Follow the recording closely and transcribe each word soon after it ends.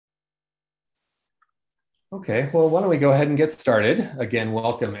Okay, well, why don't we go ahead and get started? Again,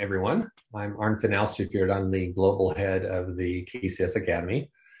 welcome everyone. I'm Arn Finalstupert. I'm the global head of the KCS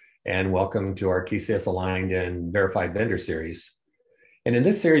Academy, and welcome to our KCS Aligned and Verified Vendor Series. And in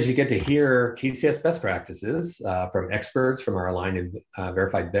this series, you get to hear KCS best practices from experts from our aligned and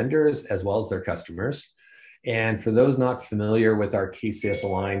verified vendors, as well as their customers. And for those not familiar with our KCS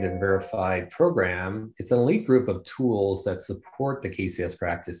Aligned and Verified program, it's an elite group of tools that support the KCS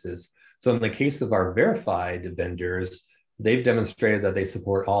practices. So in the case of our verified vendors, they've demonstrated that they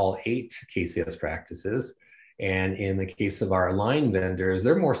support all 8 KCS practices. And in the case of our aligned vendors,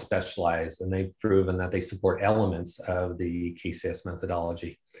 they're more specialized and they've proven that they support elements of the KCS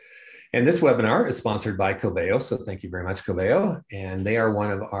methodology. And this webinar is sponsored by Coveo, so thank you very much, Coveo. And they are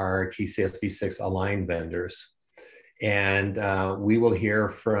one of our KCS V6 aligned vendors. And we will hear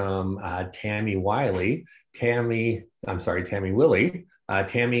from Tammy Wiley. Tammy Willie.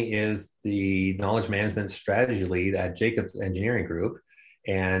 Tammy is the Knowledge Management Strategy Lead at Jacobs Engineering Group.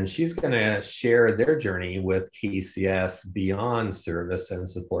 And she's going to share their journey with KCS beyond service and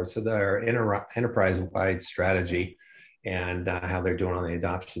support. So their enterprise-wide strategy and how they're doing on the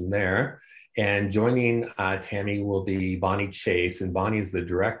adoption there. And joining Tammy will be Bonnie Chase, and Bonnie is the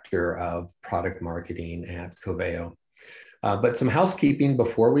Director of Product Marketing at Coveo. But some housekeeping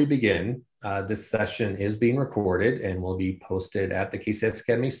before we begin. This session is being recorded and will be posted at the KCS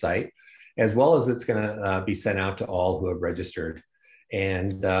Academy site, as well as it's going to be sent out to all who have registered.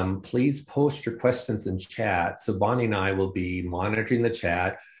 And please post your questions in chat. So Bonnie and I will be monitoring the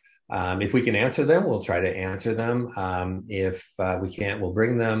chat. If we can answer them, we'll try to answer them. If we can't, we'll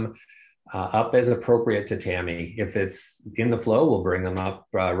bring them up as appropriate to Tammy. If it's in the flow, we'll bring them up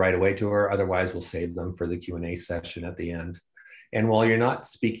right away to her. Otherwise, we'll save them for the Q&A session at the end. And while you're not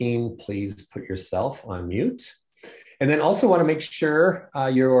speaking, please put yourself on mute. And then also want to make sure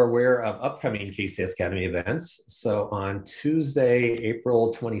you're aware of upcoming KCS Academy events. So on Tuesday,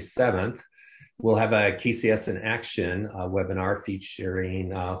 April 27th, we'll have a KCS in Action webinar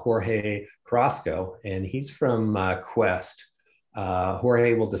featuring Jorge Carrasco, and he's from Quest.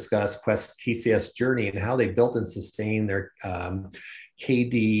 Jorge will discuss Quest KCS journey and how they built and sustained their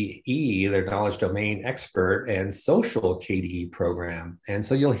KDE, their Knowledge Domain Expert and Social KDE program. And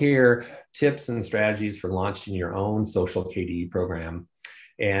so you'll hear tips and strategies for launching your own social KDE program.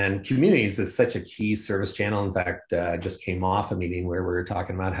 And communities is such a key service channel. In fact, I just came off a meeting where we were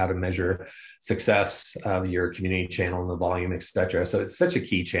talking about how to measure success of your community channel and the volume, et cetera. So it's such a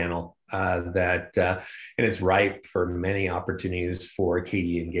key channel and it's ripe for many opportunities for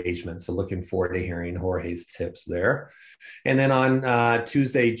KDE engagement. So looking forward to hearing Jorge's tips there. And then on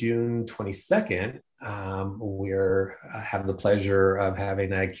Tuesday, June 22nd, we're have the pleasure of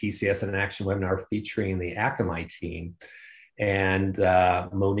having a KCS in Action webinar featuring the Akamai team. And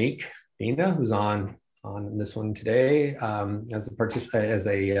Monique Bina, who's on this one today as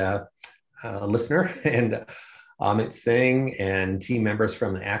a listener, and Amit Singh and team members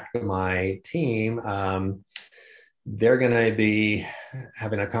from the Akamai team, they're going to be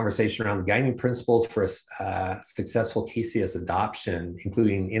having a conversation around the guiding principles for successful KCS adoption,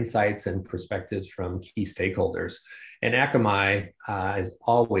 including insights and perspectives from key stakeholders. And Akamai, as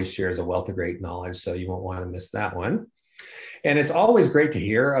always, shares a wealth of great knowledge, so you won't want to miss that one. And it's always great to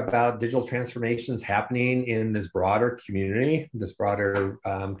hear about digital transformations happening in this broader community, this broader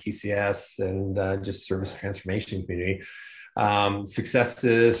KCS and just service transformation community.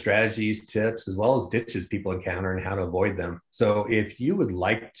 Successes, strategies, tips, as well as ditches people encounter and how to avoid them. So if you would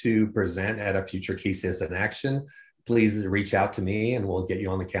like to present at a future KCS in Action, please reach out to me and we'll get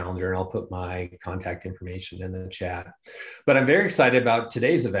you on the calendar, and I'll put my contact information in the chat. But I'm very excited about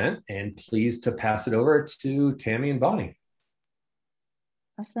today's event and pleased to pass it over to Tammy and Bonnie.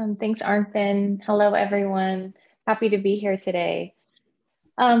 Awesome. Thanks, Arnfin. Hello, everyone. Happy to be here today.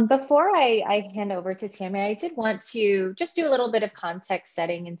 Before I hand over to Tammy, I did want to just do a little bit of context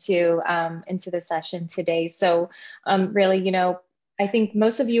setting into the session today. So really, I think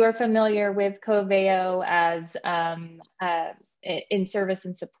most of you are familiar with Coveo as in service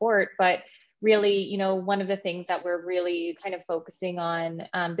and support, but really, one of the things that we're really kind of focusing on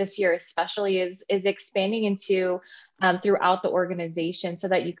this year especially is expanding into throughout the organization so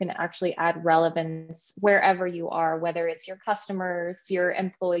that you can actually add relevance wherever you are, whether it's your customers, your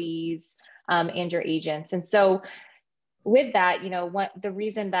employees, and your agents. And so with that, the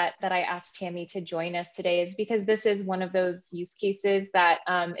reason that I asked Tammy to join us today is because this is one of those use cases that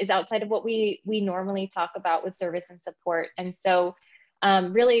is outside of what we normally talk about with service and support. And so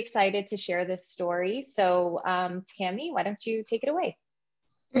really excited to share this story. So Tammy, why don't you take it away?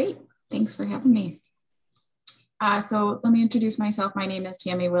 Great. Thanks for having me. So let me introduce myself. My name is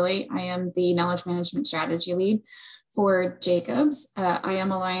Tammy Willie. I am the Knowledge Management Strategy Lead for Jacobs. I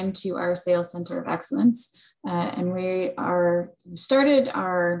am aligned to our Sales Center of Excellence, and we started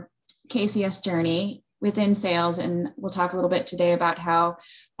our KCS journey within sales, and we'll talk a little bit today about how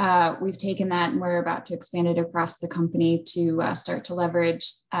we've taken that and we're about to expand it across the company to start to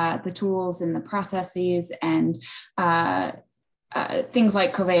leverage the tools and the processes and things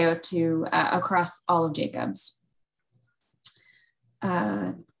like Coveo to across all of Jacobs.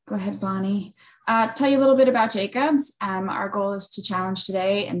 Go ahead, Bonnie. Tell you a little bit about Jacobs. Our goal is to challenge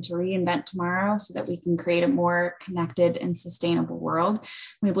today and to reinvent tomorrow so that we can create a more connected and sustainable world.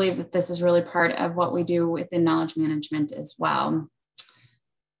 We believe that this is really part of what we do within knowledge management as well.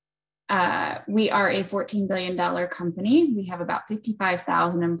 We are a $14 billion company. We have about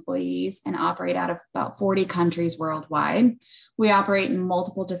 55,000 employees and operate out of about 40 countries worldwide. We operate in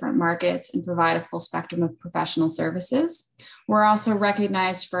multiple different markets and provide a full spectrum of professional services. We're also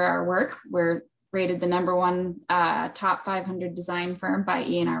recognized for our work. We're rated the #1 top 500 design firm by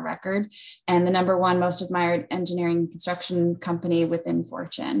E&R Record and the #1 most admired engineering and construction company within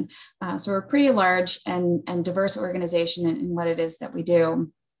Fortune. So we're a pretty large and diverse organization in what it is that we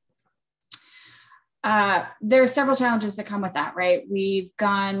do. There are several challenges that come with that, right? We've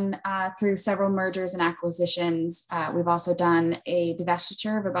gone through several mergers and acquisitions. We've also done a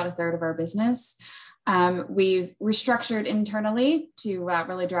divestiture of about a third of our business. We've restructured internally to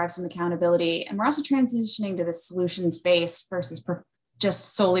really drive some accountability. And we're also transitioning to the solutions-based versus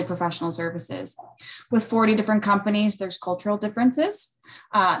just solely professional services. With 40 different companies, there's cultural differences.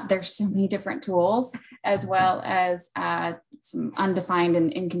 There's so many different tools, as well as some undefined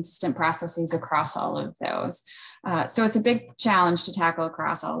and inconsistent processes across all of those. So it's a big challenge to tackle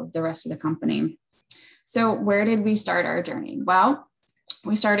across all of the rest of the company. So where did we start our journey? Well,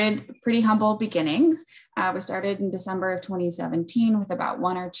 we started pretty humble beginnings. We started in December of 2017 with about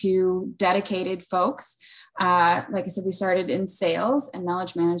 1 or 2 dedicated folks. Like I said, we started in sales, and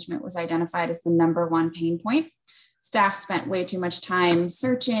knowledge management was identified as the #1 pain point. Staff spent way too much time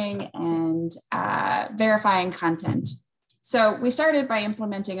searching and verifying content. So we started by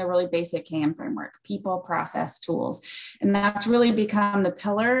implementing a really basic KM framework: people, process, tools. And that's really become the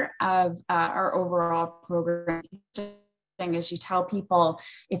pillar of our overall program. As you tell people,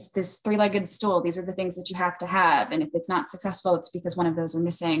 it's this 3-legged stool. These are the things that you have to have. And if it's not successful, it's because one of those are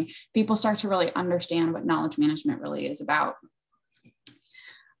missing. People start to really understand what knowledge management really is about.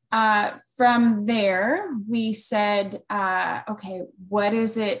 From there, we said, okay, what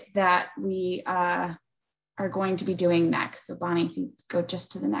is it that we are going to be doing next? So Bonnie, if you go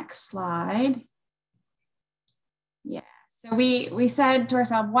just to the next slide. Yeah. So we said to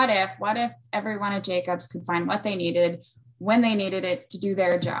ourselves, what if everyone at Jacobs could find what they needed when they needed it to do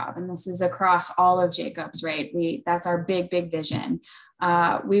their job? And this is across all of Jacobs, right? That's our big vision.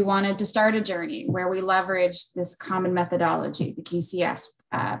 We wanted to start a journey where we leveraged this common methodology, the KCS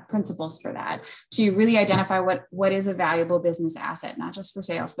principles for that, to really identify what is a valuable business asset, not just for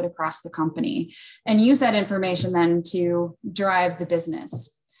sales, but across the company, and use that information then to drive the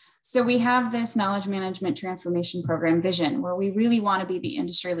business. So we have this knowledge management transformation program vision, where we really want to be the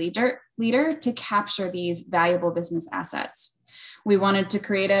industry leader to capture these valuable business assets. We wanted to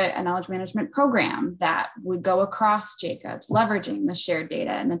create a knowledge management program that would go across Jacobs, leveraging the shared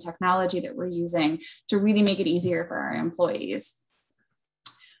data and the technology that we're using to really make it easier for our employees.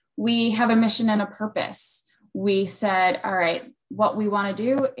 We have a mission and a purpose. We said, all right, what we want to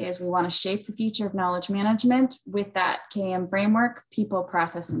do is we want to shape the future of knowledge management with that KM framework: people,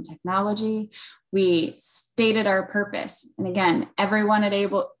 process, and technology. We stated our purpose. And again, everyone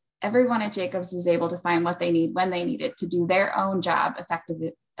at Jacobs is able to find what they need when they need it to do their own job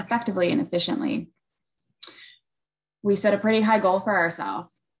effectively and efficiently. We set a pretty high goal for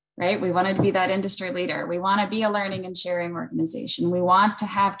ourselves, right? We wanted to be that industry leader. We want to be a learning and sharing organization. We want to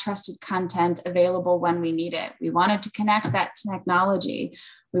have trusted content available when we need it. We wanted to connect that technology.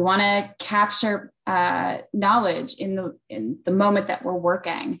 We want to capture knowledge in the moment that we're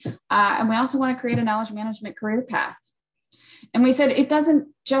working. And we also want to create a knowledge management career path. And we said it doesn't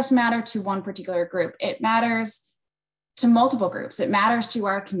just matter to one particular group. It matters to multiple groups. It matters to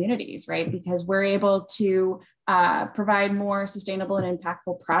our communities, right? Because we're able to provide more sustainable and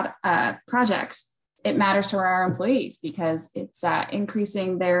impactful projects. It matters to our employees because it's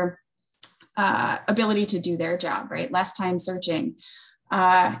increasing their ability to do their job, right? Less time searching.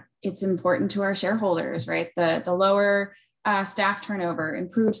 It's important to our shareholders, right? The lower staff turnover,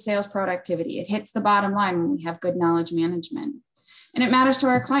 improved sales productivity. It hits the bottom line when we have good knowledge management. And it matters to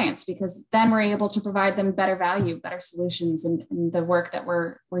our clients because then we're able to provide them better value, better solutions in the work that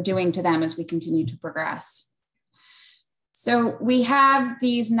we're doing to them as we continue to progress. So we have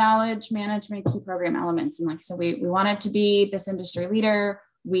these knowledge management key program elements. And like I said, we wanted to be this industry leader.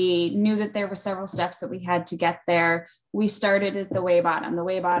 We knew that there were several steps that we had to get there. We started at the way bottom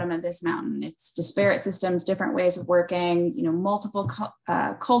of this mountain. It's disparate systems, different ways of working, multiple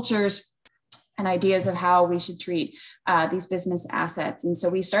cultures and ideas of how we should treat these business assets. And so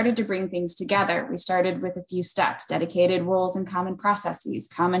we started to bring things together. We started with a few steps: dedicated roles and common processes,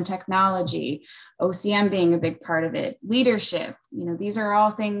 common technology, OCM being a big part of it, leadership. These are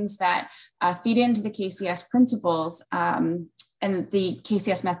all things that feed into the KCS principles and the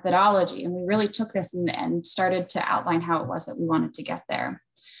KCS methodology. And we really took this and started to outline how it was that we wanted to get there.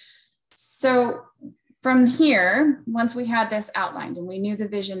 So from here, once we had this outlined and we knew the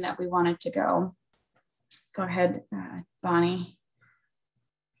vision that we wanted to go ahead, Bonnie.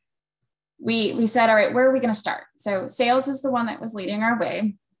 We said, all right, where are we going to start? So sales is the one that was leading our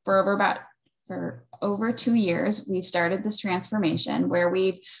way for over 2 years. We've started this transformation where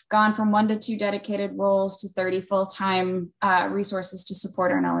we've gone from 1 to 2 dedicated roles to 30 full-time resources to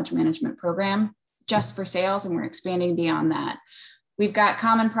support our knowledge management program just for sales, and we're expanding beyond that. We've got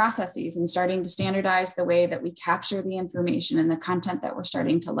common processes and starting to standardize the way that we capture the information and the content that we're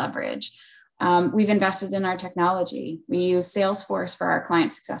starting to leverage. We've invested in our technology. We use Salesforce for our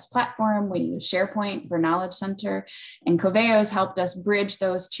client success platform. We use SharePoint for Knowledge Center, and Coveo has helped us bridge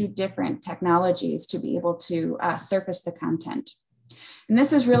those 2 different technologies to be able to surface the content. And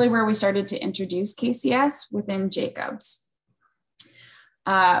this is really where we started to introduce KCS within Jacobs.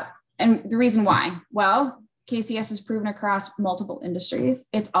 And the reason why, well, KCS is proven across multiple industries.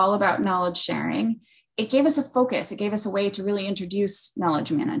 It's all about knowledge sharing. It gave us a focus. It gave us a way to really introduce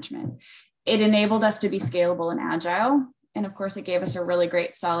knowledge management. It enabled us to be scalable and agile. And of course, it gave us a really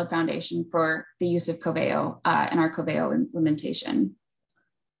great solid foundation for the use of Coveo and our Coveo implementation.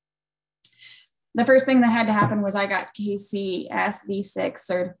 The first thing that had to happen was I got KCS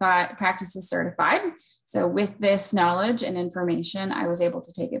V6 practices certified. So with this knowledge and information, I was able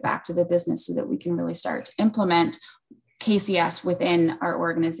to take it back to the business so that we can really start to implement KCS within our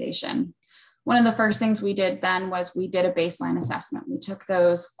organization. One of the first things we did then was we did a baseline assessment. We took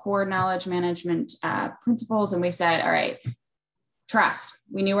those core knowledge management principles and we said, all right, trust.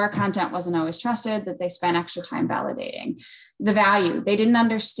 We knew our content wasn't always trusted, that they spent extra time validating the value. They didn't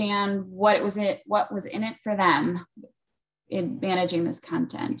understand what was in it for them in managing this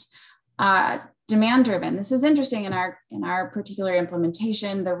content. Demand driven. This is interesting in our particular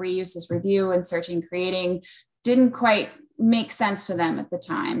implementation. The reuses, review, and searching, creating didn't quite make sense to them at the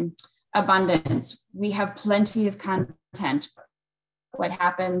time. Abundance. We have plenty of content.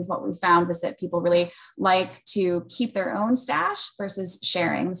 What we found was that people really like to keep their own stash versus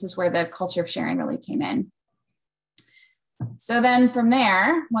sharing. This is where the culture of sharing really came in. So then from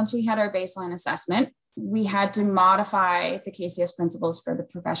there, once we had our baseline assessment, we had to modify the KCS principles for the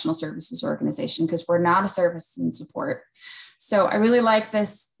professional services organization because we're not a service and support. So I really like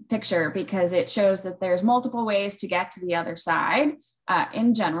this picture because it shows that there's multiple ways to get to the other side.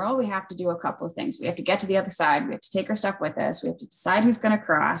 In general, we have to do a couple of things. We have to get to the other side. We have to take our stuff with us. We have to decide who's going to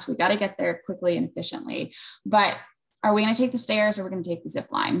cross. We got to get there quickly and efficiently. But are we going to take the stairs or are we going to take the zip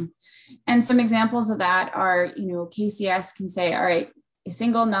line? And some examples of that are, KCS can say, all right, a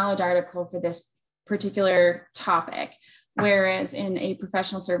single knowledge article for this particular topic. Whereas in a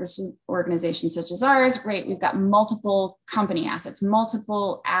professional services organization such as ours, right, we've got multiple company assets,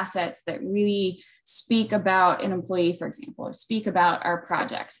 multiple assets that really speak about an employee, for example, or speak about our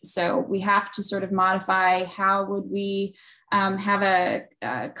projects. So we have to sort of modify how would we have a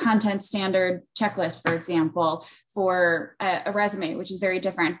content standard checklist, for example, for a resume, which is very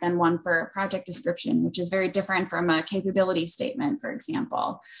different than one for a project description, which is very different from a capability statement, for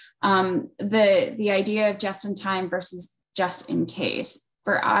example. The idea of just in time versus just in case.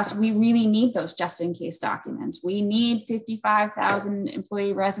 For us, we really need those just in case documents. We need 55,000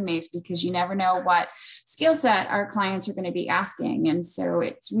 employee resumes because you never know what skill set our clients are going to be asking. And so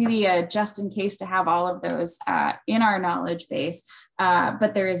it's really a just in case to have all of those in our knowledge base,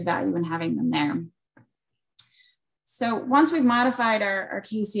 but there is value in having them there. So once we've modified our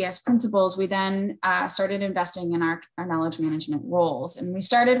KCS principles, we then started investing in our knowledge management roles. And we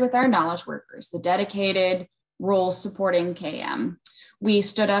started with our knowledge workers, the dedicated roles supporting KM. We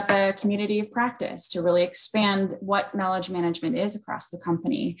stood up a community of practice to really expand what knowledge management is across the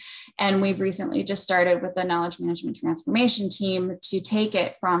company. And we've recently just started with the knowledge management transformation team to take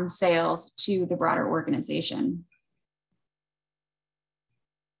it from sales to the broader organization.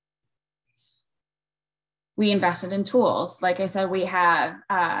 We invested in tools. Like I said, we have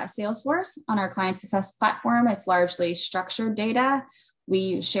Salesforce on our client success platform. It's largely structured data. We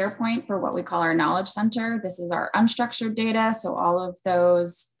use SharePoint for what we call our knowledge center. This is our unstructured data. So all of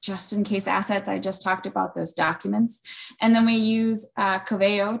those just in case assets I just talked about, those documents. And then we use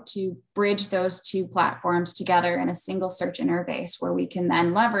Coveo to bridge those two platforms together in a single search interface where we can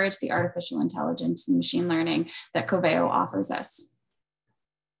then leverage the artificial intelligence and machine learning that Coveo offers us.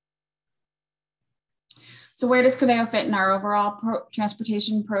 So where does Coveo fit in our overall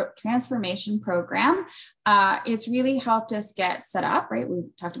transformation program? It's really helped us get set up, right? We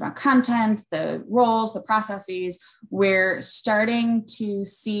talked about content, the roles, the processes. We're starting to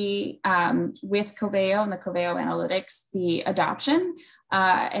see with Coveo and the Coveo analytics, the adoption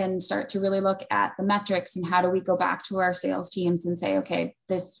and start to really look at the metrics and how do we go back to our sales teams and say, okay,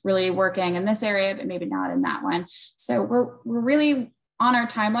 this really working in this area, but maybe not in that one. So we're really on our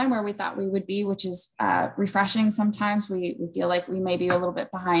timeline where we thought we would be, which is refreshing. Sometimes we feel like we may be a little bit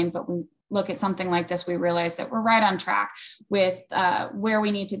behind, but we look at something like this, we realize that we're right on track with where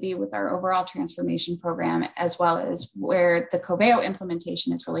we need to be with our overall transformation program, as well as where the Coveo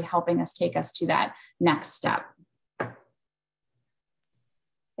implementation is really helping us take us to that next step.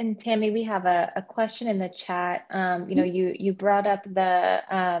 And Tammy, we have a question in the chat. You brought up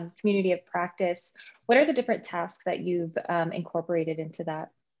the community of practice. What are the different tasks that you've incorporated into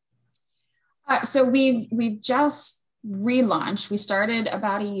that? So we've just relaunched. We started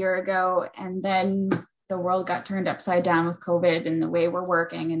about a year ago, and then the world got turned upside down with COVID and the way we're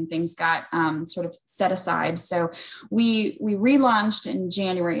working, and things got sort of set aside. So we relaunched in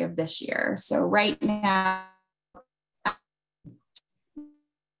January of this year. So right now,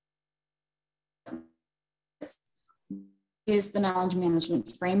 is the knowledge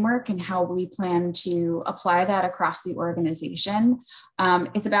management framework and how we plan to apply that across the organization.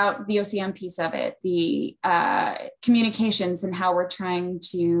 It's about the OCM piece of it, the communications and how we're trying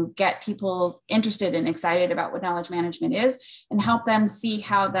to get people interested and excited about what knowledge management is and help them see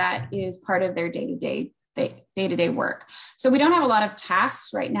how that is part of their day-to-day work. So we don't have a lot of tasks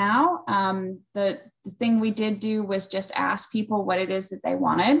right now. The thing we did do was just ask people what it is that they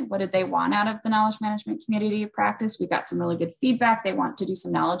wanted. What did they want out of the knowledge management community of practice? We got some really good feedback. They want to do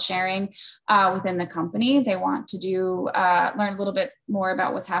some knowledge sharing within the company. They want to learn a little bit more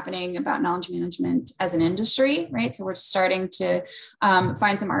about what's happening about knowledge management as an industry, right? So we're starting to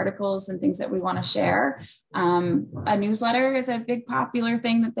find some articles and things that we want to share. A newsletter is a big popular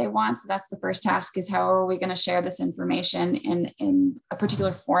thing that they want. So that's the first task, is how are we going to share this information in a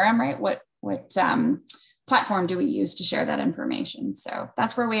particular forum, right? What platform do we use to share that information? So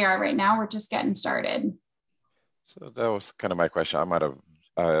that's where we are right now. We're just getting started. So that was kind of my question. I might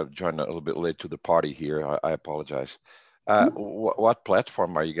have joined a little bit late to the party here. I apologize. What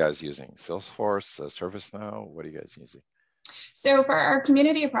platform are you guys using? Salesforce, ServiceNow? What are you guys using? So for our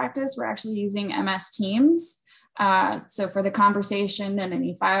community of practice, we're actually using MS Teams. So for the conversation and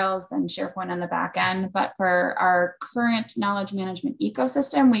any files, then SharePoint on the back end. But for our current knowledge management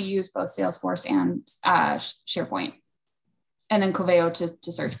ecosystem, we use both Salesforce and SharePoint, and then Coveo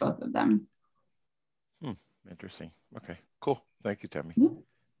to search both of them. Interesting. Okay, cool. Thank you, Tammy.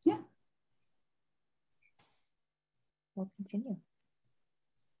 Yeah. We'll continue.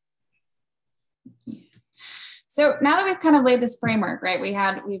 So now that we've kind of laid this framework, right,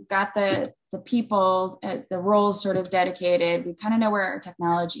 we've got the people, the roles sort of dedicated, we kind of know where our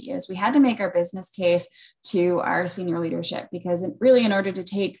technology is. We had to make our business case to our senior leadership, because really in order to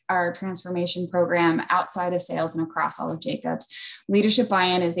take our transformation program outside of sales and across all of Jacobs, leadership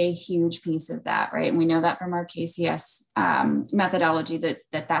buy-in is a huge piece of that, right? And we know that from our KCS methodology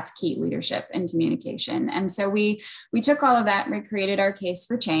that's key, leadership and communication. And so we took all of that and we created our case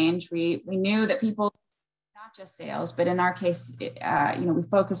for change. We knew that people, just sales, but in our case, we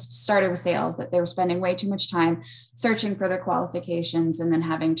started with sales, that they were spending way too much time searching for their qualifications and then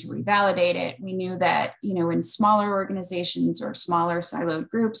having to revalidate it. We knew that, in smaller organizations or smaller siloed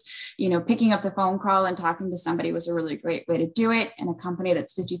groups, picking up the phone call and talking to somebody was a really great way to do it. In a company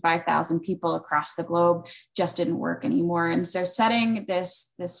that's 55,000 people across the globe just didn't work anymore. And so setting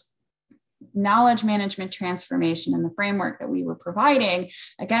this knowledge management transformation and the framework that we were providing,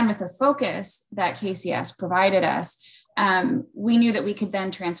 again, with the focus that KCS provided us, we knew that we could then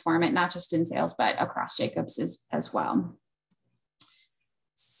transform it, not just in sales, but across Jacobs as well.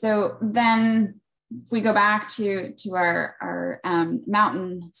 So then we go back to our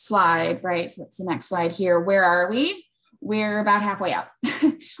mountain slide, right? So that's the next slide here. Where are we? We're about halfway up.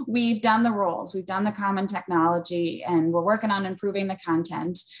 We've done the roles, we've done the common technology, and we're working on improving the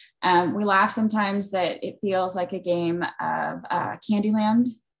content. We laugh sometimes that it feels like a game of Candyland,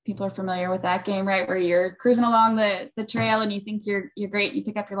 People are familiar with that game, right? Where you're cruising along the trail and you think you're great. You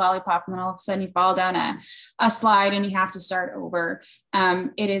pick up your lollipop and then all of a sudden you fall down a slide and you have to start over.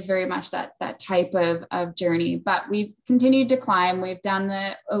 It is very much that type of journey, but we've continued to climb. We've done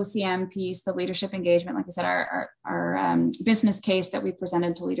the OCM piece, the leadership engagement, like I said, our business case that we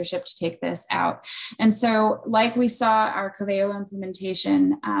presented to leadership to take this out. And so like we saw our Coveo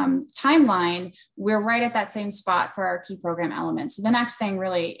implementation timeline, we're right at that same spot for our key program elements. So the next thing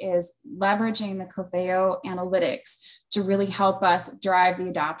really is leveraging the Coveo analytics to really help us drive the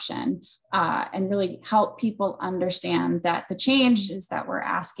adoption and really help people understand that the changes that we're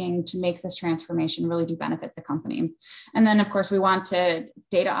asking to make this transformation really do benefit the company. And then, of course, we want to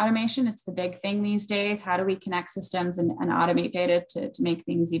data automation. It's the big thing these days. How do we connect systems and automate data to make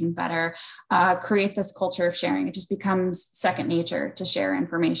things even better? Create this culture of sharing. It just becomes second nature to share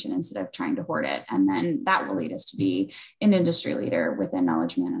information instead of trying to hoard it. And then that will lead us to be an industry leader within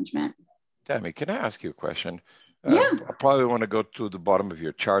knowledge management. Tammy, can I ask you a question? Yeah. I probably want to go to the bottom of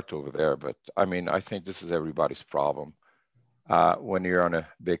your chart over there, but I mean, I think this is everybody's problem. When you're on a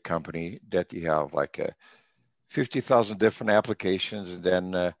big company that you have like 50,000 different applications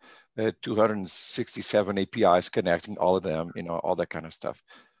and then 267 APIs connecting all of them, all that kind of stuff.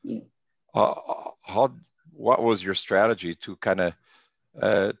 Yeah. What was your strategy to kind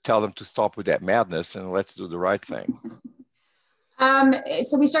of tell them to stop with that madness and let's do the right thing?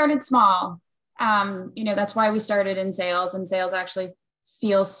 So we started small. That's why we started in sales, and sales actually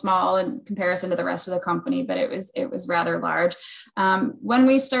feels small in comparison to the rest of the company, but it was rather large. When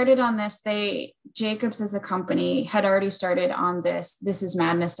we started on this, Jacobs as a company had already started on this is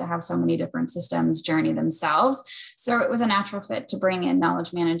madness to have so many different systems journey themselves. So it was a natural fit to bring in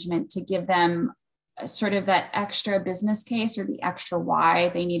knowledge management to give them sort of that extra business case or the extra why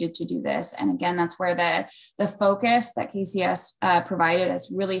they needed to do this. And again, that's where the focus that KCS provided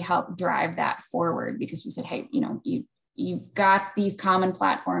us really helped drive that forward, because we said, hey, you've got these common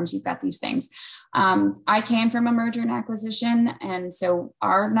platforms, you've got these things. I came from a merger and acquisition, and so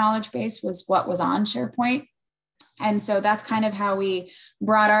our knowledge base was what was on SharePoint. And so that's kind of how we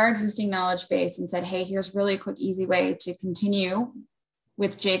brought our existing knowledge base and said, hey, here's really a quick, easy way to continue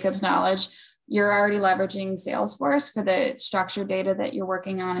with Jacobs knowledge. You're already leveraging Salesforce for the structured data that you're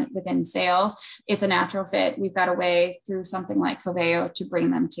working on within sales. It's a natural fit. We've got a way through something like Coveo to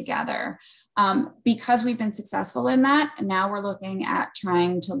bring them together. Because we've been successful in that, and now we're looking at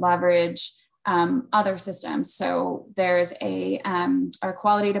trying to leverage other systems. So there's our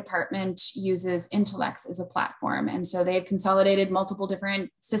quality department uses Intellex as a platform. And so they've consolidated multiple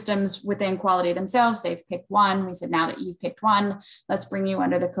different systems within quality themselves. They've picked one. We said, now that you've picked one, let's bring you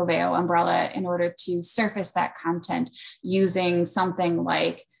under the Coveo umbrella in order to surface that content using something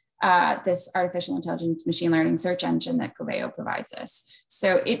like this artificial intelligence machine learning search engine that Coveo provides us.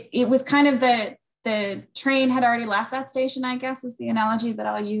 So it was kind of the train had already left that station, I guess, is the analogy that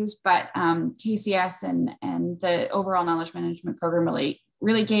I'll use. But KCS and the overall knowledge management program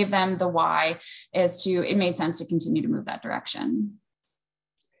really gave them the why as to it made sense to continue to move that direction.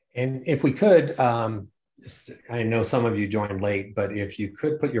 And if we could, I know some of you joined late, but if you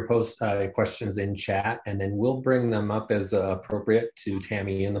could put your questions in chat, and then we'll bring them up as appropriate to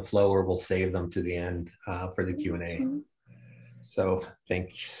Tammy in the flow, or we'll save them to the end for the Q&A. So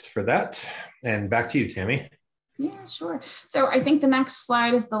thanks for that. And back to you, Tammy. Yeah, sure. So I think the next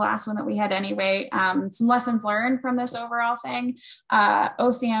slide is the last one that we had anyway. Some lessons learned from this overall thing.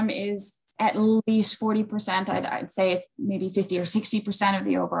 OCM is at least 40%. I'd say it's maybe 50 or 60% of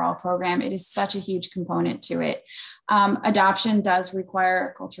the overall program. It is such a huge component to it. Adoption does require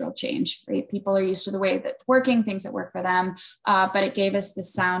a cultural change, right? People are used to the way that working, things that work for them, but it gave us the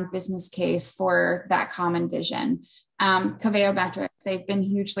sound business case for that common vision. Coveo metrics, they've been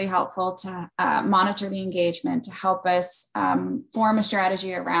hugely helpful to monitor the engagement, to help us form a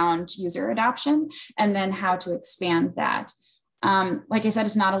strategy around user adoption, and then how to expand that. Like I said,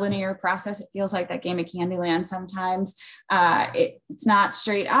 it's not a linear process. It feels like that game of Candyland sometimes. It's not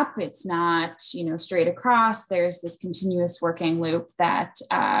straight up. It's not, straight across. There's this continuous working loop that,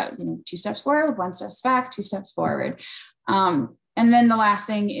 2 steps forward, 1 step back, 2 steps forward. And then the last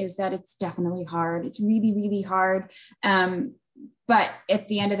thing is that it's definitely hard. It's really, really hard. But at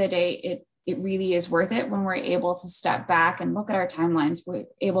the end of the day, it really is worth it when we're able to step back and look at our timelines. We're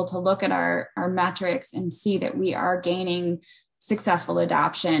able to look at our metrics and see that we are gaining successful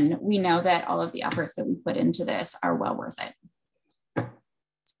adoption. We know that all of the efforts that we put into this are well worth it.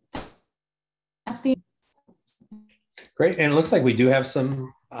 Great. And it looks like we do have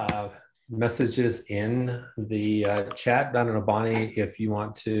some messages in the chat. I don't know, Bonnie, if you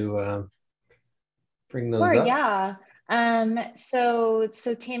want to bring those up. Yeah. So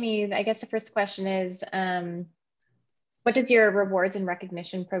Tammy, I guess the first question is, what does your rewards and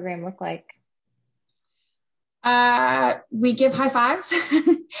recognition program look like? We give high fives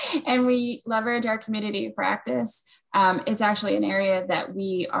and we leverage our community of practice. It's actually an area that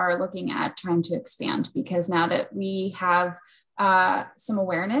we are looking at trying to expand, because now that we have some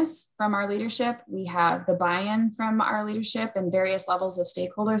awareness from our leadership, we have the buy-in from our leadership and various levels of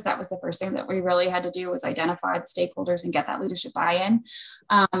stakeholders. That was the first thing that we really had to do, was identify the stakeholders and get that leadership buy-in.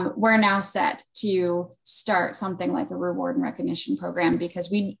 We're now set to start something like a reward and recognition program,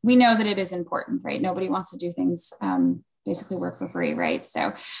 because we know that it is important, right? Nobody wants to do things, basically work for free, right?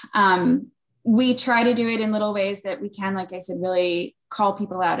 So we try to do it in little ways that we can, like I said, really call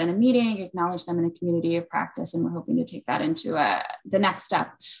people out in a meeting, acknowledge them in a community of practice, and we're hoping to take that into the next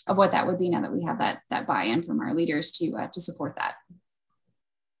step of what that would be, now that we have that buy-in from our leaders to support that.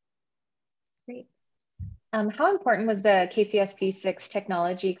 Great. How important was the KCS P6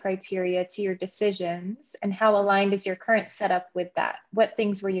 technology criteria to your decisions, and how aligned is your current setup with that? What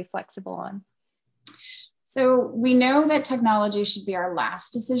things were you flexible on? So we know that technology should be our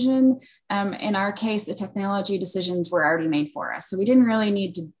last decision. In our case, the technology decisions were already made for us. So we didn't really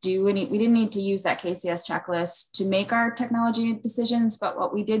need to we didn't need to use that KCS checklist to make our technology decisions. But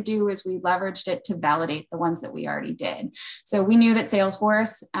what we did do is we leveraged it to validate the ones that we already did. So we knew that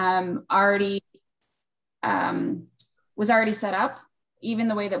Salesforce was already set up, even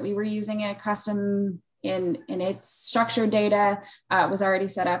the way that we were using it, custom in its structured data, was already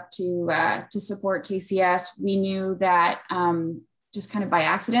set up to support KCS. We knew that just kind of by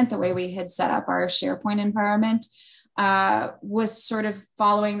accident, the way we had set up our SharePoint environment was sort of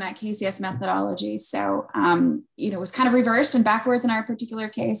following that KCS methodology. So, it was kind of reversed and backwards in our particular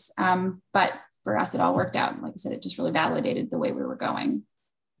case. But for us, it all worked out. Like I said, it just really validated the way we were going.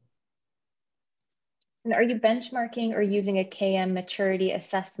 And are you benchmarking or using a KM maturity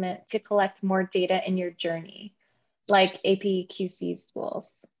assessment to collect more data in your journey, like APQC's tools?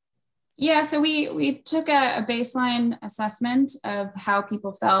 Yeah, so we took a baseline assessment of how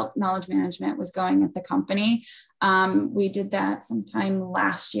people felt knowledge management was going at the company. We did that sometime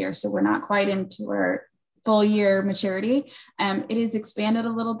last year, so we're not quite into our full year maturity. It is expanded a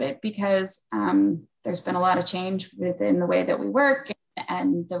little bit because there's been a lot of change within the way that we work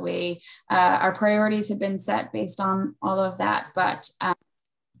and the way our priorities have been set based on all of that. But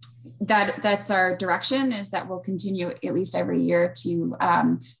that's our direction, is that we'll continue at least every year to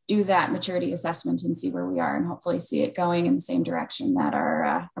do that maturity assessment and see where we are, and hopefully see it going in the same direction that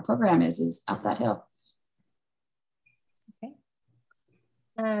our program is up that hill. Okay.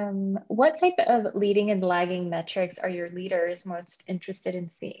 What type of leading and lagging metrics are your leaders most interested in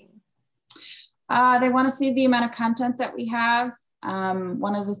seeing? They want to see the amount of content that we have.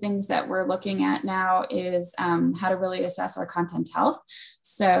 One of the things that we're looking at now is how to really assess our content health.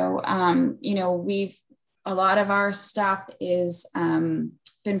 So, a lot of our stuff is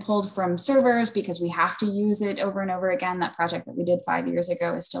been pulled from servers because we have to use it over and over again. That project that we did 5 years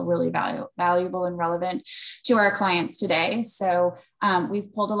ago is still really valuable and relevant to our clients today. So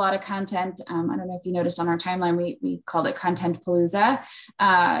we've pulled a lot of content. I don't know if you noticed on our timeline, we called it Content Palooza.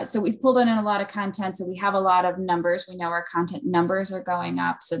 So we've pulled in a lot of content. So we have a lot of numbers. We know our content numbers are going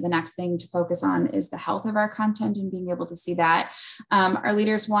up. So the next thing to focus on is the health of our content and being able to see that. Our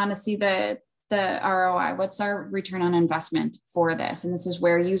leaders want to see the ROI, what's our return on investment for this? And this is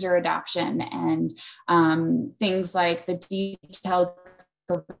where user adoption and things like the detailed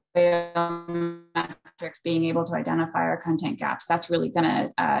metrics, being able to identify our content gaps, that's really going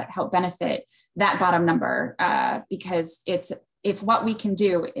to help benefit that bottom number, because if what we can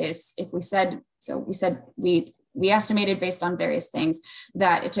do is, we estimated based on various things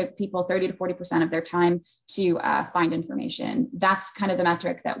that it took people 30 to 40% of their time to find information. That's kind of the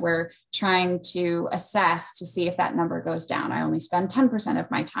metric that we're trying to assess to see if that number goes down. I only spend 10% of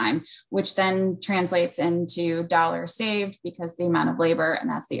my time, which then translates into dollars saved because the amount of labor, and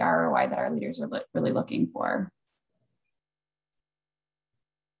that's the ROI that our leaders are really looking for.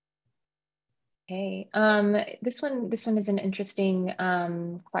 Okay. This one is an interesting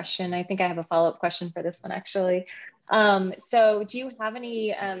question. I think I have a follow-up question for this one, actually. So do you have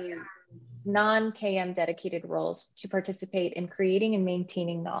any non-KM dedicated roles to participate in creating and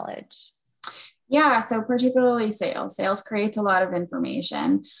maintaining knowledge? Yeah, so particularly sales. Sales creates a lot of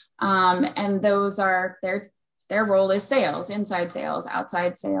information, and those are their role is sales, inside sales,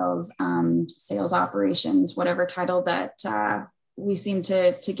 outside sales, sales operations, whatever title that we seem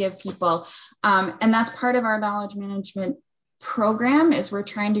to give people. And that's part of our knowledge management program is we're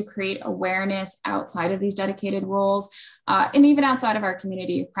trying to create awareness outside of these dedicated roles and even outside of our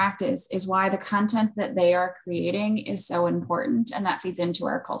community of practice is why the content that they are creating is so important. And that feeds into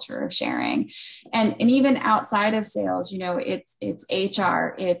our culture of sharing. And even outside of sales, it's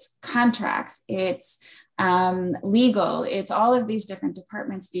HR, it's contracts, it's legal, it's all of these different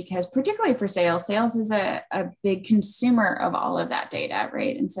departments, because particularly for sales is a big consumer of all of that data,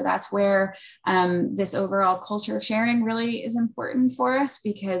 right? And so that's where this overall culture of sharing really is important for us,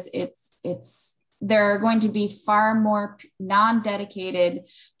 because there are going to be far more non-dedicated,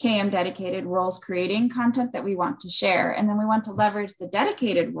 KM dedicated roles creating content that we want to share. And then we want to leverage the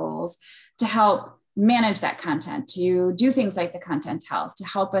dedicated roles to help manage that content, to do things like the content health, to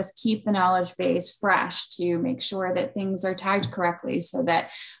help us keep the knowledge base fresh, to make sure that things are tagged correctly so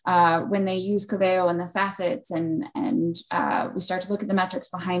that when they use Coveo and the facets and we start to look at the metrics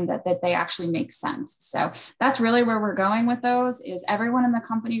behind that they actually make sense. So that's really where we're going with those, is everyone in the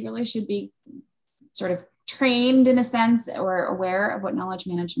company really should be sort of trained in a sense or aware of what knowledge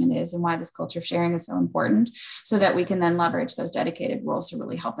management is and why this culture of sharing is so important, so that we can then leverage those dedicated roles to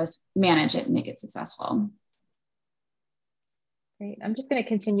really help us manage it and make it successful. Great. I'm just going to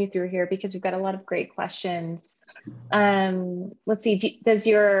continue through here because we've got a lot of great questions. Let's see, does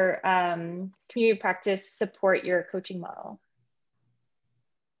your community practice support your coaching model?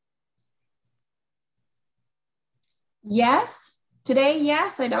 Yes. Today,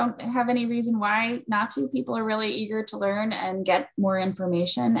 yes, I don't have any reason why not to. People are really eager to learn and get more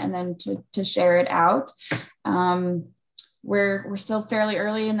information and then to share it out. We're still fairly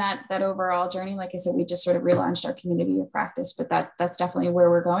early in that overall journey. Like I said, we just sort of relaunched our community of practice, but that's definitely where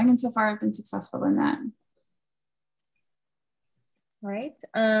we're going. And so far I've been successful in that. All right.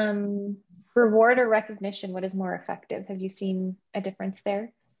 Reward or recognition, what is more effective? Have you seen a difference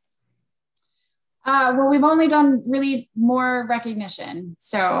there? Well, we've only done really more recognition.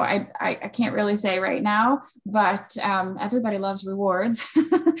 So I can't really say right now, but everybody loves rewards.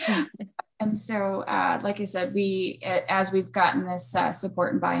 And so, like I said, as we've gotten this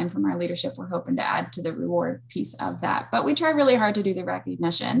support and buy-in from our leadership, we're hoping to add to the reward piece of that. But we try really hard to do the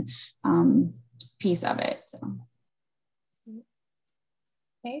recognition piece of it. So.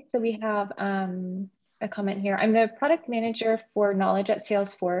 Okay, so we have a comment here. I'm the product manager for knowledge at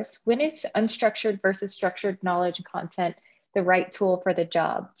Salesforce. When is unstructured versus structured knowledge content the right tool for the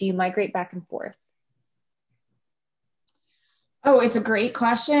job? Do you migrate back and forth? Oh, it's a great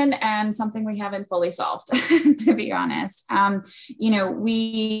question and something we haven't fully solved, to be honest.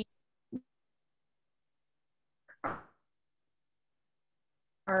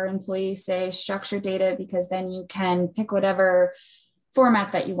 Our employees say structured data because then you can pick whatever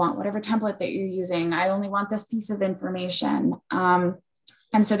format that you want, whatever template that you're using. I only want this piece of information. And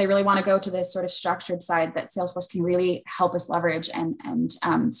so they really want to go to this sort of structured side that Salesforce can really help us leverage and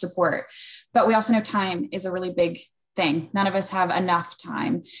support. But we also know time is a really big thing. None of us have enough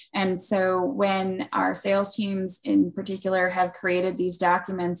time. And so when our sales teams in particular have created these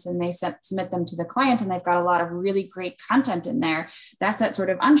documents and they submit them to the client and they've got a lot of really great content in there, that's that sort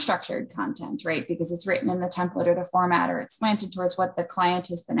of unstructured content, right? Because it's written in the template or the format, or it's slanted towards what the client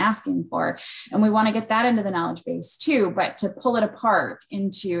has been asking for. And we want to get that into the knowledge base too, but to pull it apart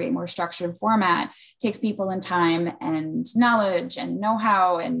into a more structured format takes people and time and knowledge and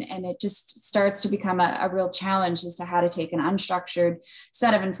know-how. And it just starts to become a real challenge as to how to take an unstructured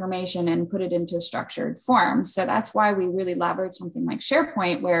set of information and put it into a structured form. So that's why we really leverage something like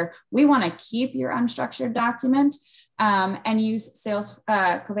SharePoint, where we want to keep your unstructured document and use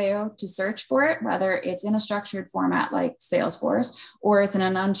Coveo to search for it, whether it's in a structured format like Salesforce, or it's in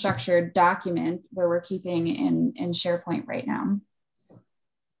an unstructured document where we're keeping in SharePoint right now.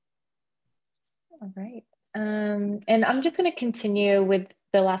 All right. And I'm just going to continue with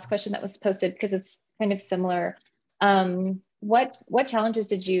the last question that was posted because it's kind of similar. What challenges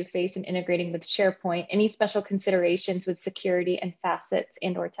did you face in integrating with SharePoint? Any special considerations with security and facets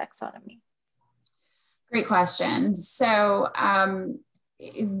and or taxonomy? Great question. So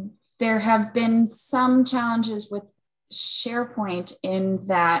there have been some challenges with SharePoint in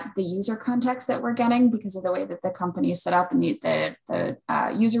that the user context that we're getting, because of the way that the company is set up and the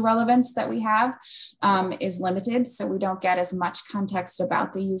user relevance that we have is limited. So we don't get as much context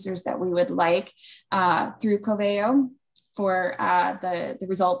about the users that we would like through Coveo. For the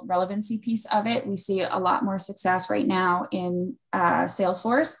result relevancy piece of it, we see a lot more success right now in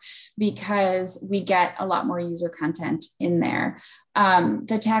Salesforce because we get a lot more user content in there.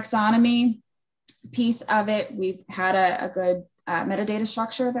 The taxonomy piece of it, we've had a good metadata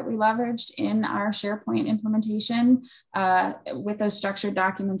structure that we leveraged in our SharePoint implementation. With those structured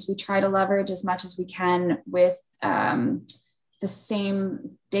documents, we try to leverage as much as we can with the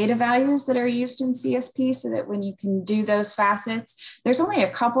same data values that are used in CSP, so that when you can do those facets, there's only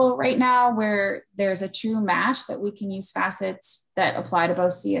a couple right now where there's a true match that we can use facets that apply to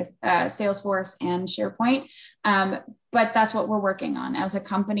both Salesforce and SharePoint. But that's what we're working on as a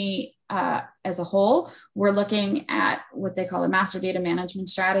company. As a whole, we're looking at what they call a master data management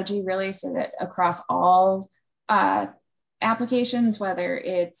strategy, really, so that across all applications, whether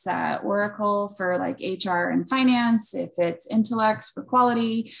it's Oracle for like HR and finance, if it's Intellex for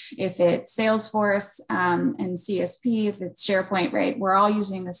quality, if it's Salesforce and CSP, if it's SharePoint, right? We're all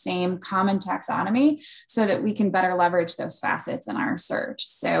using the same common taxonomy so that we can better leverage those facets in our search.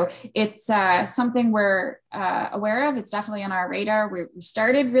 So it's something we're aware of. It's definitely on our radar. We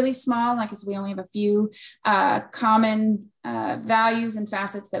started really small, like I said, we only have a few common values and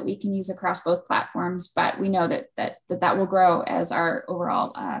facets that we can use across both platforms, but we know that will grow as our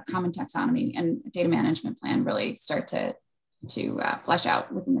overall common taxonomy and data management plan really start to flesh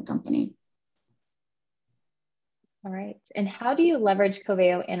out within the company. All right. And how do you leverage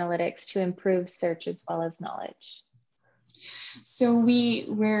Coveo analytics to improve search as well as knowledge? So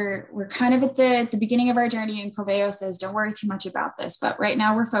we're kind of at the beginning of our journey, and Coveo says, don't worry too much about this. But right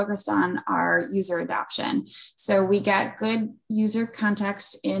now we're focused on our user adoption. So we get good user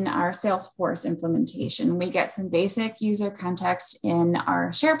context in our Salesforce implementation. We get some basic user context in our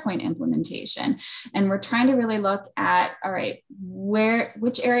SharePoint implementation. And we're trying to really look at, all right,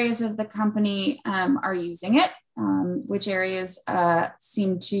 which areas of the company are using it? Which areas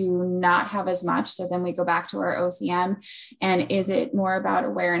seem to not have as much. So then we go back to our OCM, and is it more about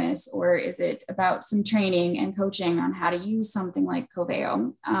awareness, or is it about some training and coaching on how to use something like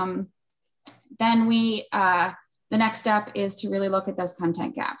Coveo? Then the next step is to really look at those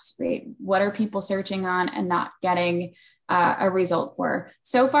content gaps, right? What are people searching on and not getting a result for?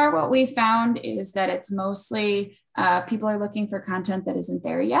 So far, what we found is that it's mostly people are looking for content that isn't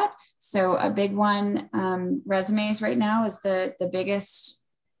there yet. So a big one, resumes right now is the biggest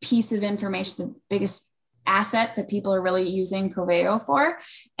piece of information, the biggest asset that people are really using Coveo for.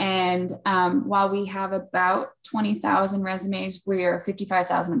 And while we have about 20,000 resumes, we are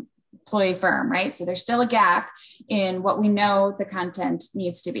 55,000 employee firm, right? So there's still a gap in what we know the content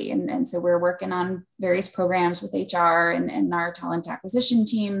needs to be. And so we're working on various programs with HR and our talent acquisition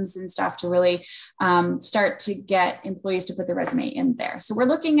teams and stuff to really start to get employees to put their resume in there. So we're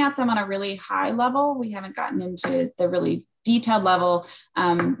looking at them on a really high level. We haven't gotten into the really detailed level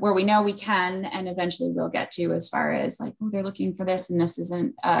where we know we can, and eventually we'll get to, as far as like, oh, they're looking for this and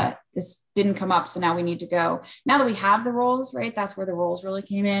this didn't come up, so now we need to go. Now that we have the roles, right, that's where the roles really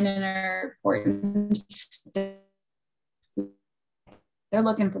came in and are important. They're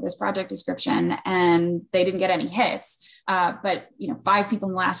looking for this project description and they didn't get any hits, but 5 people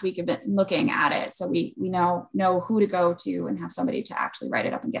in the last week have been looking at it, so we know who to go to and have somebody to actually write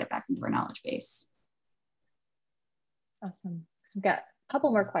it up and get it back into our knowledge base. Awesome. So we've got a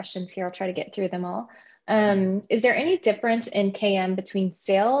couple more questions here. I'll try to get through them all. Is there any difference in KM between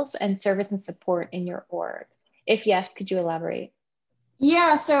sales and service and support in your org? If yes, could you elaborate?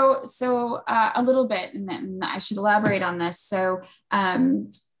 Yeah, so a little bit, and then I should elaborate on this. So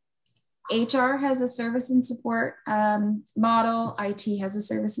HR has a service and support model, IT has a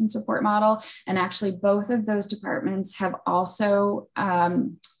service and support model, and actually both of those departments have also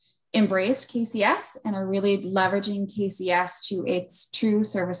embraced KCS and are really leveraging KCS to its true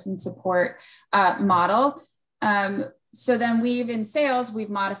service and support model. So then in sales, we've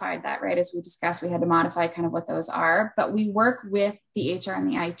modified that, right? As we discussed, we had to modify kind of what those are, but we work with the HR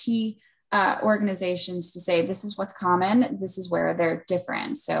and the IT organizations to say, this is what's common, this is where they're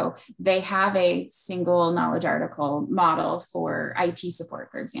different. So they have a single knowledge article model for IT support,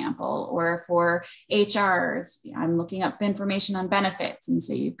 for example, or for HRs. I'm looking up information on benefits, and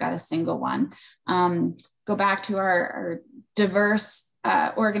so you've got a single one. Go back to our diverse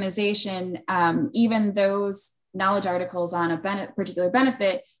organization, even those knowledge articles on a particular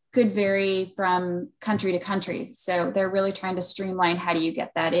benefit could vary from country to country. So they're really trying to streamline how do you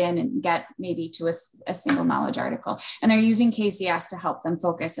get that in and get maybe to a single knowledge article. And they're using KCS to help them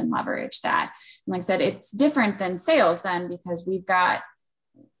focus and leverage that. And like I said, it's different than sales then, because we've got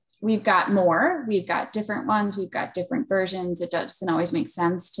more, we've got different ones, we've got different versions. It doesn't always make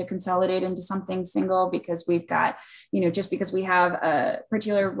sense to consolidate into something single, because we've got, just because we have a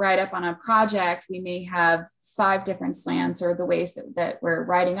particular write-up on a project, we may have 5 different slants or the ways that we're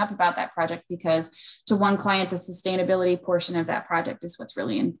writing up about that project, because to one client, the sustainability portion of that project is what's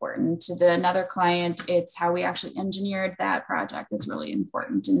really important. To another client, it's how we actually engineered that project that's really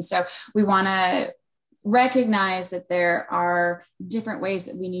important. And so we want to recognize that there are different ways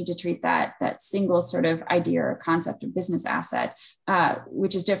that we need to treat that single sort of idea or concept of business asset,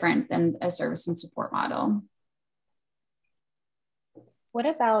 which is different than a service and support model. What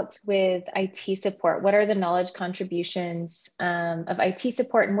about with IT support? What are the knowledge contributions of IT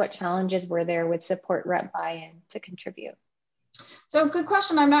support, and what challenges were there with support rep buy-in to contribute? So good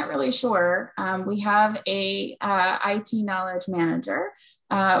question. I'm not really sure. We have a IT knowledge manager.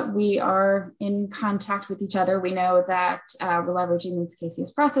 We are in contact with each other. We know that we're leveraging these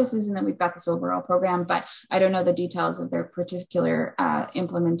KCS processes, and then we've got this overall program, but I don't know the details of their particular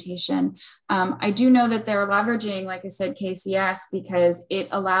implementation. I do know that they're leveraging, like I said, KCS because it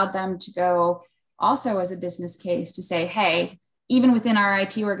allowed them to go also as a business case to say, hey, even within our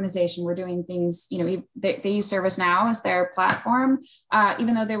IT organization, we're doing things, they use ServiceNow as their platform.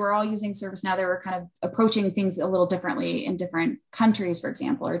 Even though they were all using ServiceNow, they were kind of approaching things a little differently in different countries, for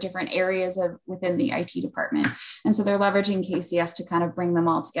example, or different areas within the IT department. And so they're leveraging KCS to kind of bring them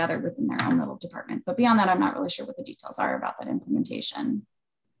all together within their own little department. But beyond that, I'm not really sure what the details are about that implementation.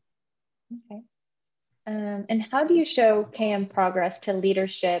 Okay. And how do you show KM progress to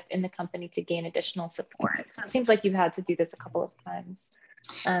leadership in the company to gain additional support? So it seems like you've had to do this a couple of times.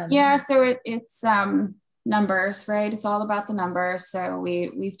 Yeah, so it's numbers, right? It's all about the numbers. So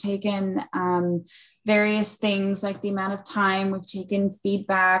we've taken various things like the amount of time, we've taken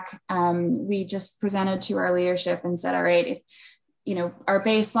feedback. We just presented to our leadership and said, all right, if our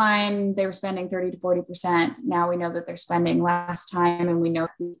baseline, they were spending 30 to 40%. Now we know that they're spending less time, and we know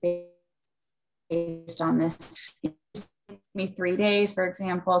based on this. It took me 3 days, for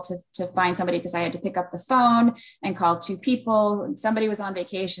example, to find somebody because I had to pick up the phone and call 2 people. And somebody was on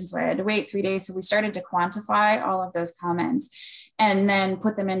vacation, so I had to wait 3 days. So we started to quantify all of those comments and then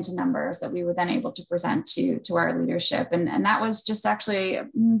put them into numbers that we were then able to present to our leadership. And that was just actually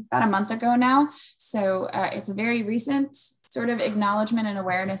about a month ago now. So it's a very recent sort of acknowledgement and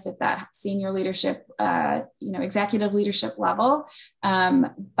awareness at that senior leadership, executive leadership level.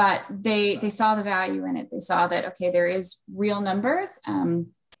 But they saw the value in it. They saw that, okay, there is real numbers.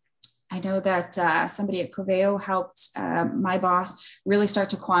 I know that somebody at Coveo helped my boss really start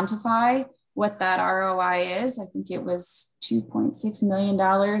to quantify what that ROI is. I think it was $2.6 million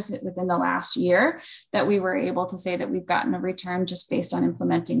within the last year that we were able to say that we've gotten a return just based on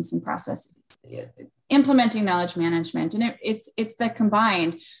implementing some process, implementing knowledge management. And it's that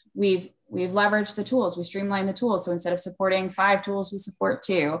combined, we've leveraged the tools, we streamlined the tools. So instead of supporting 5 tools, we support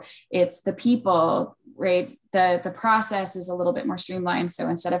 2. It's the people, right? The process is a little bit more streamlined. So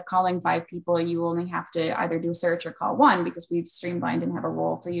instead of calling 5 people, you only have to either do a search or call 1 because we've streamlined and have a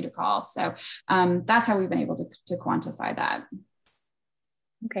role for you to call. So that's how we've been able to quantify that.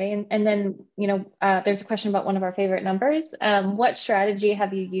 Okay. And then, there's a question about one of our favorite numbers. What strategy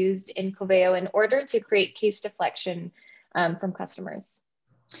have you used in Coveo in order to create case deflection from customers?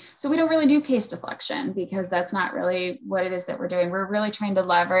 So we don't really do case deflection because that's not really what it is that we're doing. We're really trying to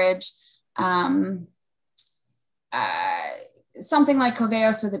leverage something like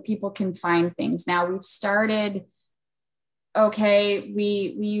Coveo so that people can find things. Now we've started,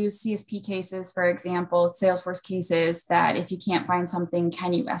 we use CSP cases, for example, Salesforce cases that if you can't find something,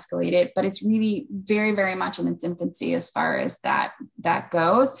 can you escalate it? But it's really very, very much in its infancy as far as that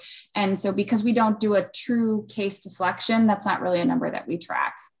goes. And so because we don't do a true case deflection, that's not really a number that we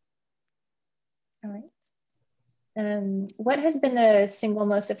track. All right. What has been the single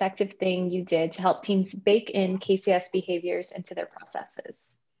most effective thing you did to help teams bake in KCS behaviors into their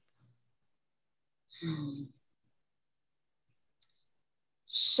processes?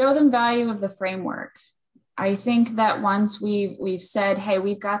 Show them value of the framework. I think that once we've said, hey,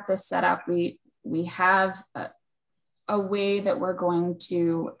 we've got this set up, we have a way that we're going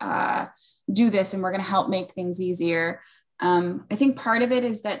to do this, and we're going to help make things easier. I think part of it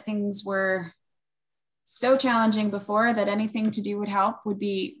is that things were so challenging before that anything to do would help would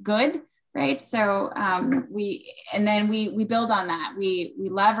be good, right? So we build on that. We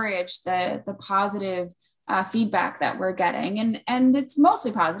leverage the positive feedback that we're getting, and it's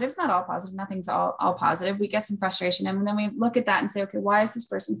mostly positive. It's not all positive. Nothing's all positive. We get some frustration, and then we look at that and say, okay, why is this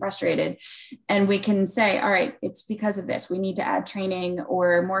person frustrated? And we can say, all right, it's because of this. We need to add training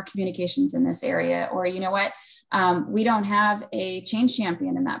or more communications in this area, or you know what? We don't have a change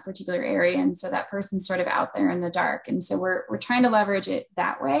champion in that particular area, and so that person's sort of out there in the dark. And so we're trying to leverage it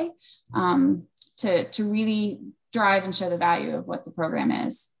that way to really drive and show the value of what the program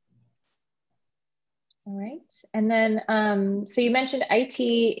is. All right. And then, so you mentioned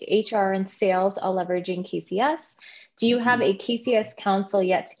IT, HR, and sales all leveraging KCS. Do you have a KCS council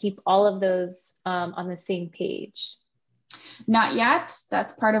yet to keep all of those on the same page? Not yet.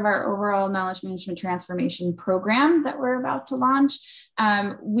 That's part of our overall knowledge management transformation program that we're about to launch.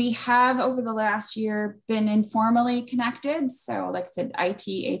 We have over the last year been informally connected. So like I said,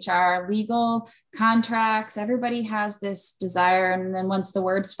 IT, HR, legal, contracts, everybody has this desire. And then once the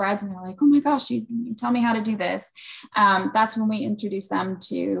word spreads and they're like, oh my gosh, you tell me how to do this. That's when we introduce them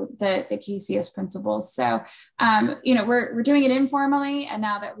to the KCS principles. So, we're doing it informally. And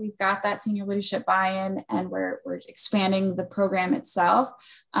now that we've got that senior leadership buy-in and we're expanding the program itself,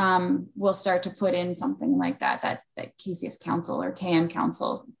 we'll start to put in something like that KCS Council or KM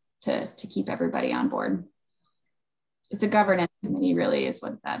Council to keep everybody on board. It's a governance committee, really, is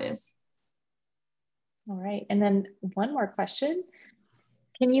what that is. All right. And then one more question.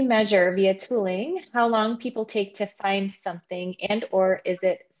 Can you measure via tooling how long people take to find something, and or is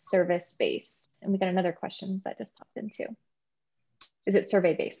it service-based? And we got another question that just popped in too. Is it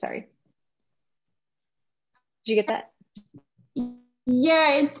survey-based? Sorry. Did you get that?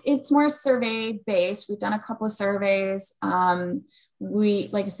 Yeah, it's more survey-based. We've done a couple of surveys.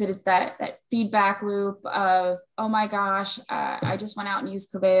 Like I said, it's that feedback loop of, oh my gosh, I just went out and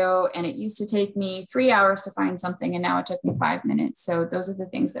used Coveo and it used to take me 3 hours to find something and now it took me 5 minutes. So those are the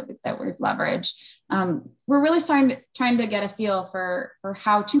things that we leverage. We're really trying to get a feel for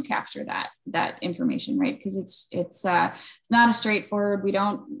how to capture that information, right? Because it's not a straightforward.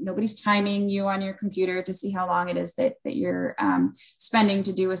 Nobody's timing you on your computer to see how long it is that you're spending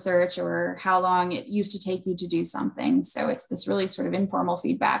to do a search or how long it used to take you to do something. So it's this really sort of informal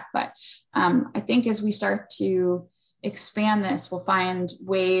feedback. But I think as we start to expand this, we'll find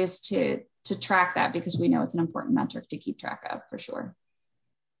ways to track that, because we know it's an important metric to keep track of for sure.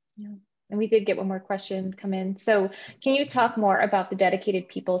 Yeah. And we did get one more question come in. So can you talk more about the dedicated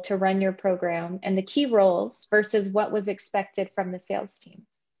people to run your program and the key roles versus what was expected from the sales team?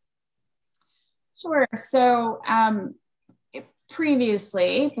 Sure. So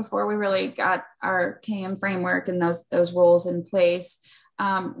previously, before we really got our KM framework and those roles in place,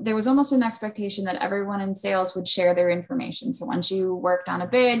 there was almost an expectation that everyone in sales would share their information. So once you worked on a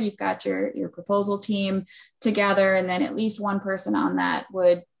bid, you've got your proposal team together, and then at least one person on that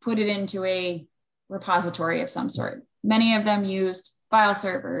would put it into a repository of some sort. Many of them used file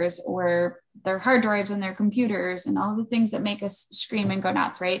servers or their hard drives in their computers and all the things that make us scream and go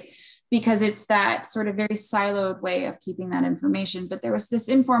nuts, right? Because it's that sort of very siloed way of keeping that information. But there was this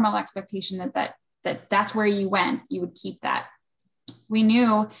informal expectation that's where you went, you would keep that. We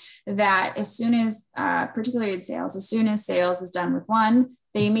knew that as soon as, particularly in sales, as soon as sales is done with one,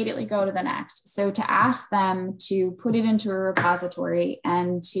 they immediately go to the next. So to ask them to put it into a repository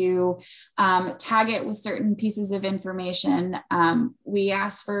and to tag it with certain pieces of information, we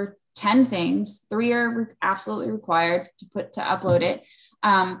asked for 10 things. 3 are absolutely required to upload it,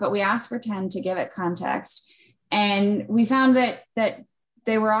 but we asked for 10 to give it context. And we found that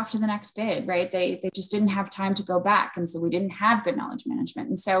they were off to the next bid, right? They just didn't have time to go back. And so we didn't have good knowledge management.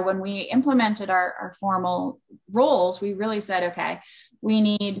 And so when we implemented our formal roles, we really said, okay, we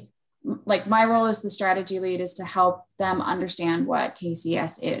need, like my role as the strategy lead is to help them understand what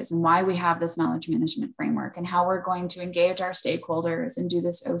KCS is and why we have this knowledge management framework and how we're going to engage our stakeholders and do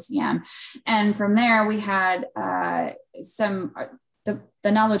this OCM. And from there, we had the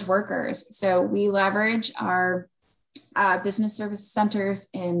knowledge workers. So we leverage our business service centers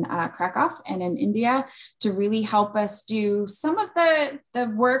in Krakow and in India to really help us do some of the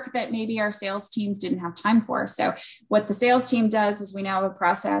work that maybe our sales teams didn't have time for. So what the sales team does is we now have a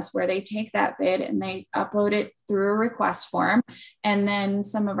process where they take that bid and they upload it through a request form. And then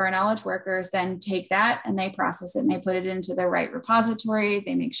some of our knowledge workers then take that and they process it and they put it into the right repository.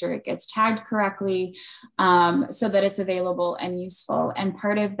 They make sure it gets tagged correctly so that it's available and useful. And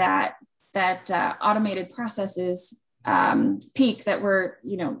part of that automated processes peak that we're,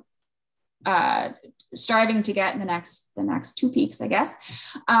 striving to get in the next 2 peaks, I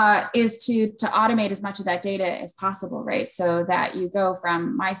guess, is to automate as much of that data as possible, right? So that you go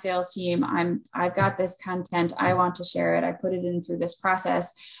from my sales team, I've got this content, I want to share it, I put it in through this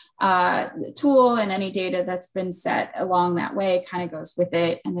process. The tool and any data that's been set along that way kind of goes with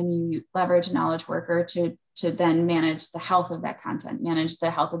it. And then you leverage a knowledge worker to then manage the health of that content, manage the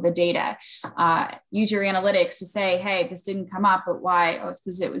health of the data, use your analytics to say, hey, this didn't come up, but why? Oh, it's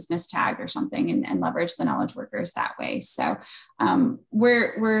because it was mistagged or something, and leverage the knowledge workers that way. So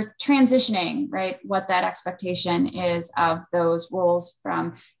we're transitioning, right, what that expectation is of those roles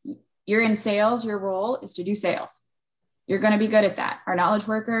from you're in sales, your role is to do sales. You're going to be good at that. Our knowledge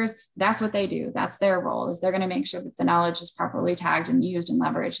workers, that's what they do. That's their role, is they're going to make sure that the knowledge is properly tagged and used and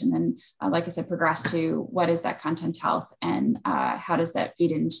leveraged. And then, like I said, progress to what is that content health and how does that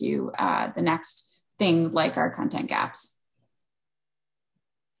feed into the next thing, like our content gaps.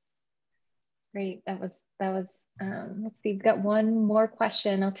 Great. Let's see, we've got one more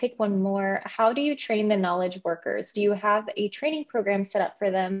question. I'll take one more. How do you train the knowledge workers? Do you have a training program set up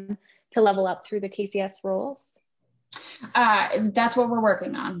for them to level up through the KCS roles? That's what we're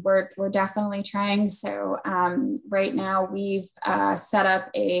working on. We're definitely trying. So right now we've set up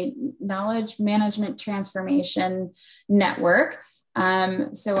a knowledge management transformation network.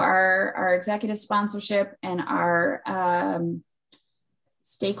 So our executive sponsorship and our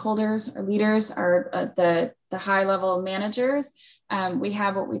stakeholders or leaders are the high level managers. We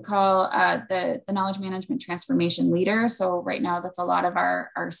have what we call the knowledge management transformation leader. So right now that's a lot of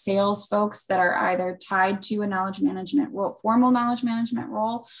our sales folks that are either tied to a knowledge management role, formal knowledge management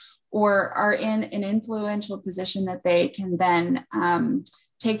role, or are in an influential position that they can then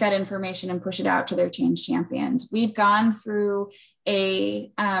take that information and push it out to their change champions. We've gone through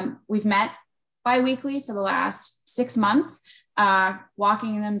we've met bi-weekly for the last 6 months,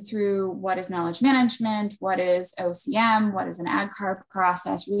 walking them through what is knowledge management, what is OCM, what is an ag carb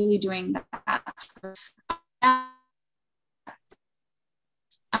process, really doing that.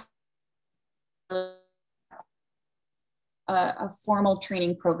 A formal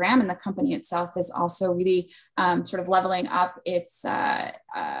training program, and the company itself is also really sort of leveling up its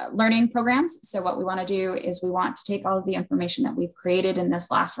learning programs. So what we want to do is we want to take all of the information that we've created in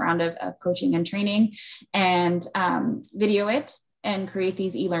this last round of coaching and training and video it and create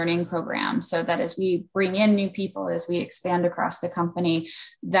these e-learning programs, so that as we bring in new people, as we expand across the company,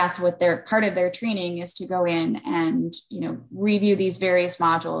 that's what part of their training is, to go in and, review these various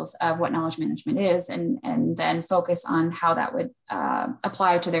modules of what knowledge management is, and then focus on how that would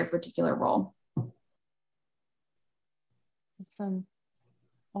apply to their particular role. Awesome.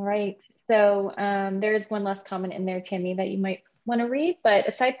 All right. So there's one last comment in there, Tammy, that you might want to read, but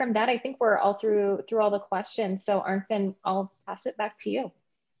aside from that, I think we're all through all the questions. So Arnfinn, I'll pass it back to you.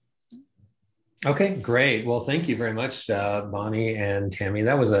 Okay, great. Well, thank you very much, Bonnie and Tammy.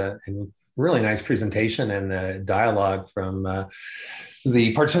 That was a really nice presentation and the dialogue from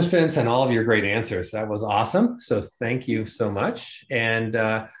the participants and all of your great answers. That was awesome. So thank you so much. And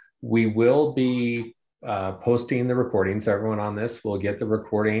we will be posting the recording. So everyone on this will get the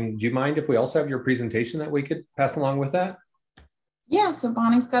recording. Do you mind if we also have your presentation that we could pass along with that? Yeah, so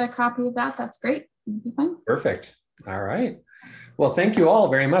Bonnie's got a copy of that. That's great. Perfect. All right. Well, thank you all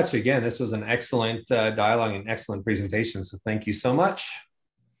very much. Again, this was an excellent dialogue and excellent presentation. So thank you so much.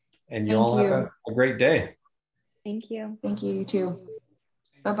 And you all have a great day. Thank you. Thank you, you too.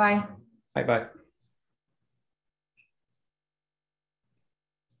 Bye-bye. Bye-bye.